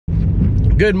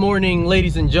Good morning,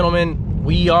 ladies and gentlemen.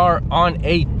 We are on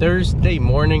a Thursday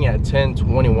morning at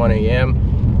 10:21 a.m.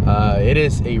 It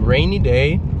is a rainy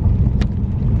day,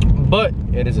 but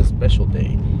it is a special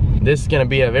day. This is gonna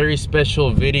be a very special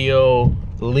video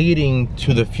leading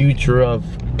to the future of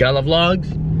Gala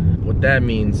Vlogs. What that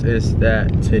means is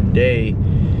that today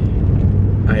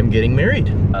I am getting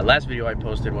married. Last video I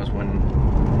posted was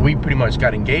when we pretty much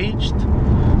got engaged.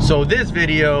 So this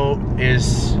video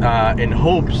is in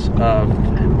hopes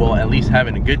of, well, at least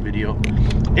having a good video,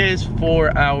 is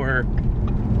for our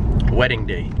wedding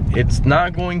day. It's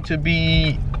not going to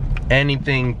be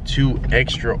anything too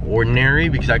extraordinary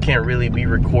because I can't really be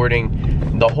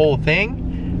recording the whole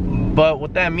thing. But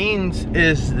what that means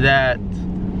is that,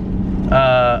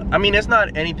 I mean, it's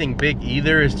not anything big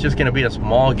either. It's just gonna be a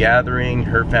small gathering,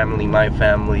 her family, my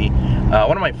family.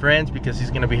 One of my friends, because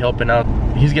he's gonna be helping out,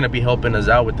 he's gonna be helping us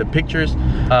out with the pictures.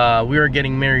 We are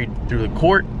getting married through the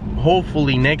court.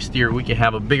 Hopefully next year we can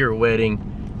have a bigger wedding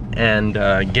and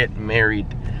get married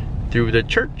through the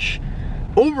church.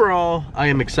 Overall, I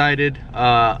am excited.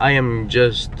 I am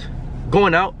just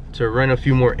going out to run a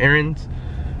few more errands.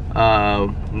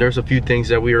 There's a few things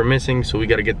that we were missing, so we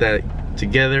got to get that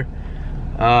together.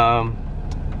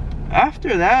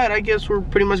 After that, I guess we're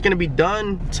pretty much gonna be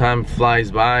done. Time flies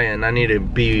by and I need to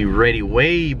be ready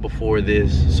way before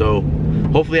this, so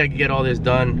hopefully I can get all this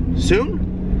done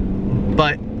soon.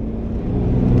 But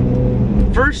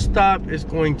first stop is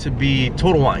going to be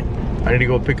Total Wine. I need to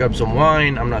go pick up some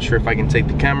wine. I'm not sure if I can take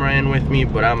the camera in with me,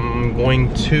 but I'm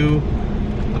going to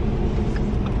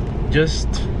just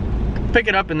pick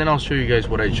it up and then I'll show you guys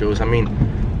what I chose. I mean,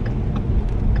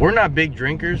 we're not big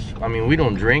drinkers. I mean, we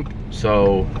don't drink,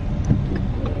 so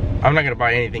I'm not gonna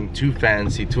buy anything too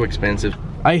fancy, too expensive.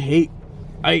 I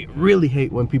really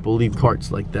hate when people leave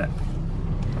carts like that.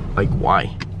 Like,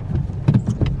 why?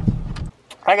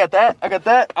 I got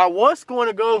that. I was going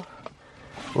to go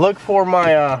look for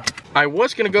my,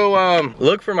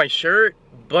 look for my shirt,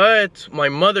 but my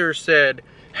mother said,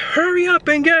 hurry up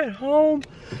and get home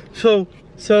so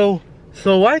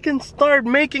I can start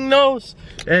making those.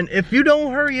 And if you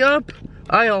don't hurry up,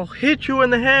 I'll hit you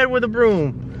in the head with a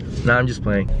broom. Nah, I'm just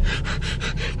playing.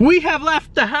 We have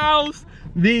left the house.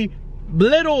 The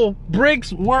little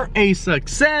bricks were a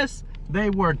success.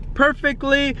 They worked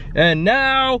perfectly. And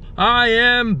now I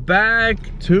am back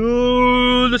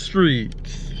to the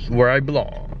streets where I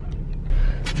belong.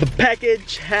 The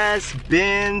package has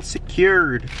been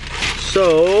secured.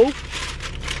 So,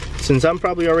 since I'm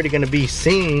probably already gonna be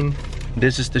seen,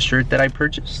 this is the shirt that I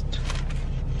purchased.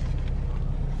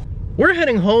 We're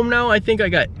heading home now. I think I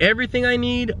got everything I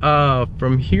need.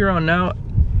 From here on out,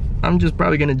 I'm just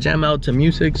probably gonna jam out to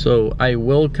music, so I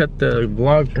will cut the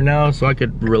vlog for now so I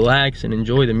could relax and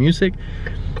enjoy the music.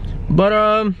 But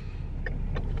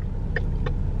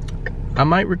I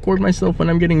might record myself when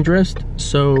I'm getting dressed,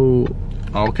 so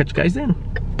I'll catch you guys then.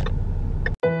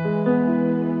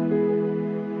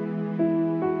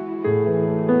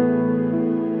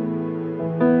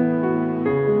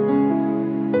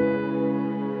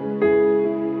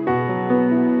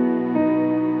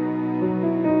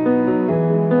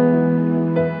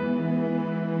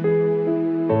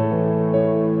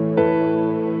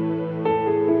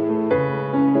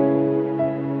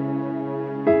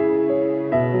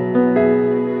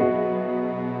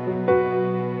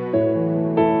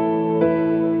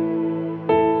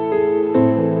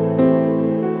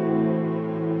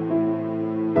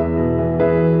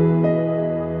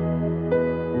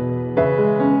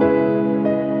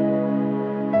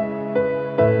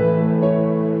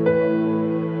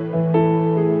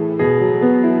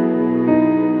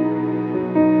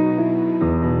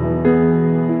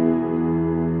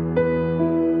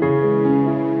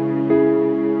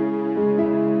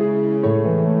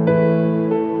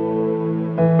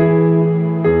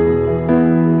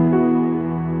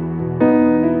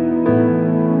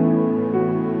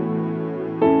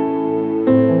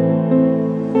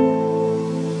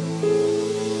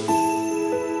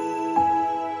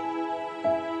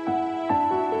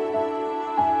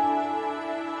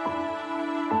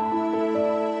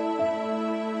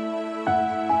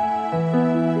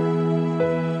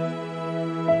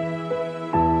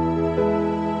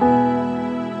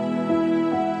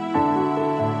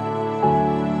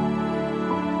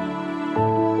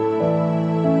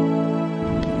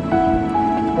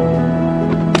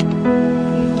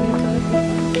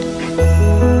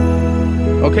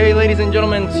 Okay, ladies and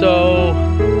gentlemen, so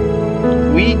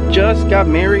we just got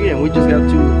married and we just got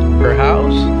to her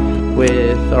house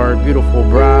with our beautiful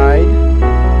bride.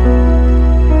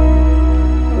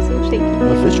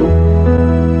 Official.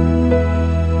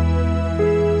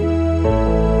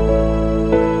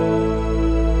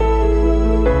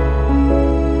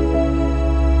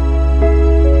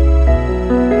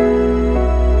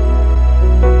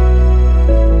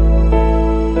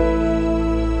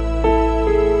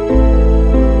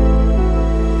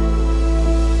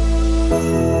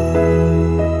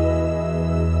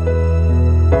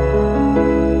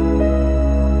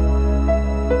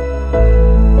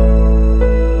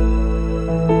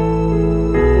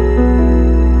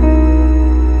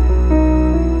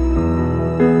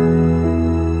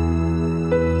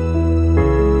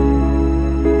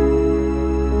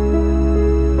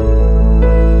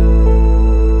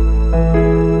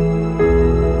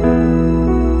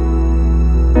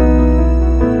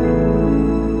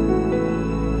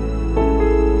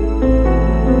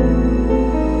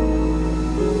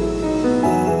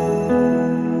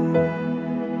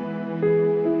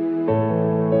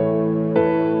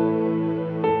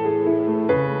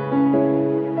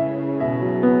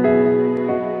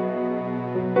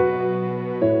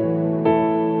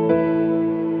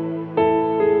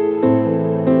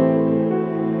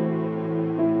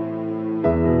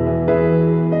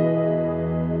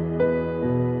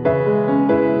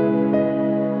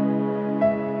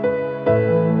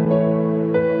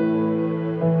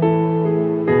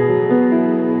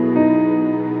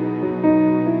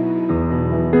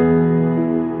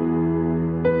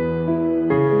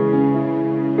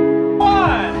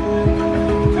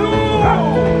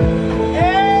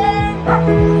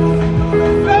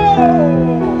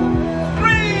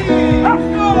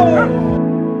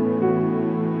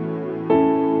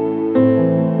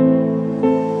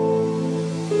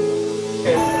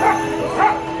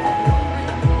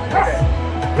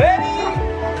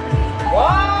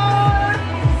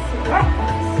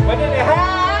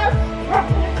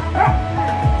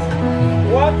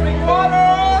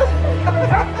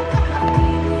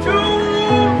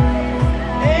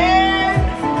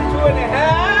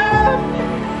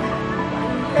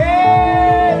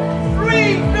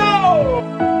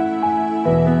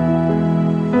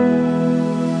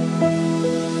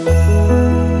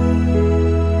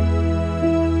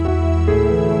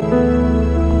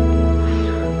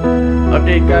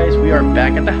 update, guys. We are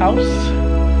back at the house.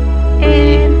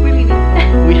 And we're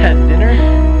leaving. We had dinner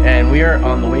and we are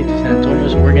on the way to San Antonio,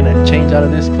 so we're gonna change out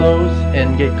of this clothes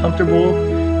and get comfortable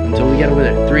until we get over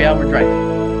there. 3-hour drive.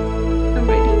 I'm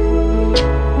ready.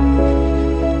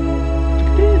 Look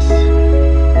at this.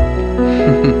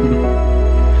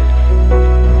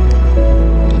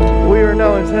 We are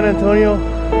now in San Antonio.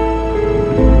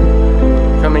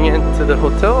 Coming into the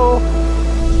hotel.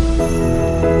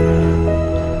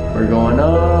 We're going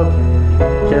up.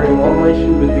 Carrying all my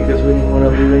shoes because we didn't want to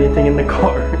leave anything in the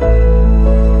car.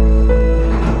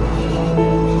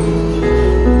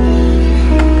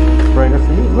 Right up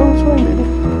for you. No, it's fine, baby.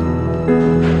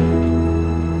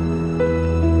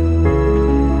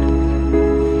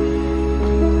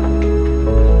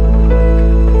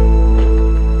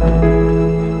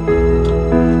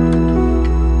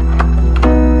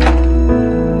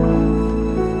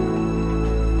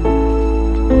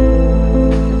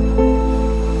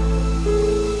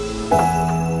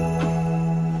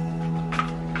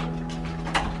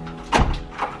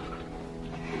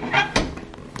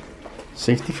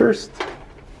 Safety first.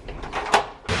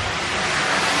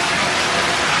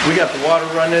 We got the water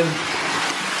running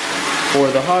for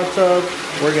the hot tub.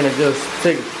 We're gonna just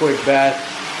take a quick bath,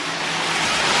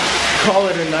 call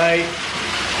it a night,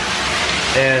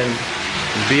 and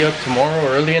be up tomorrow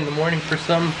early in the morning for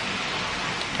some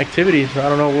activities. I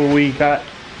don't know what we got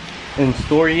in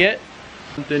store yet.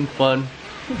 Something fun.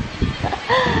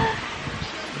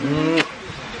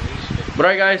 But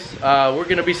alright guys, we're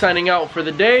gonna be signing out for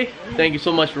the day. Thank you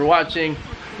so much for watching.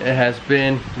 It has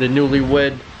been the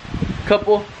newlywed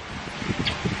couple.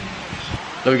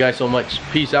 Love you guys so much.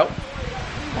 Peace out.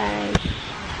 Bye.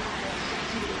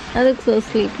 I look so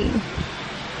sleepy.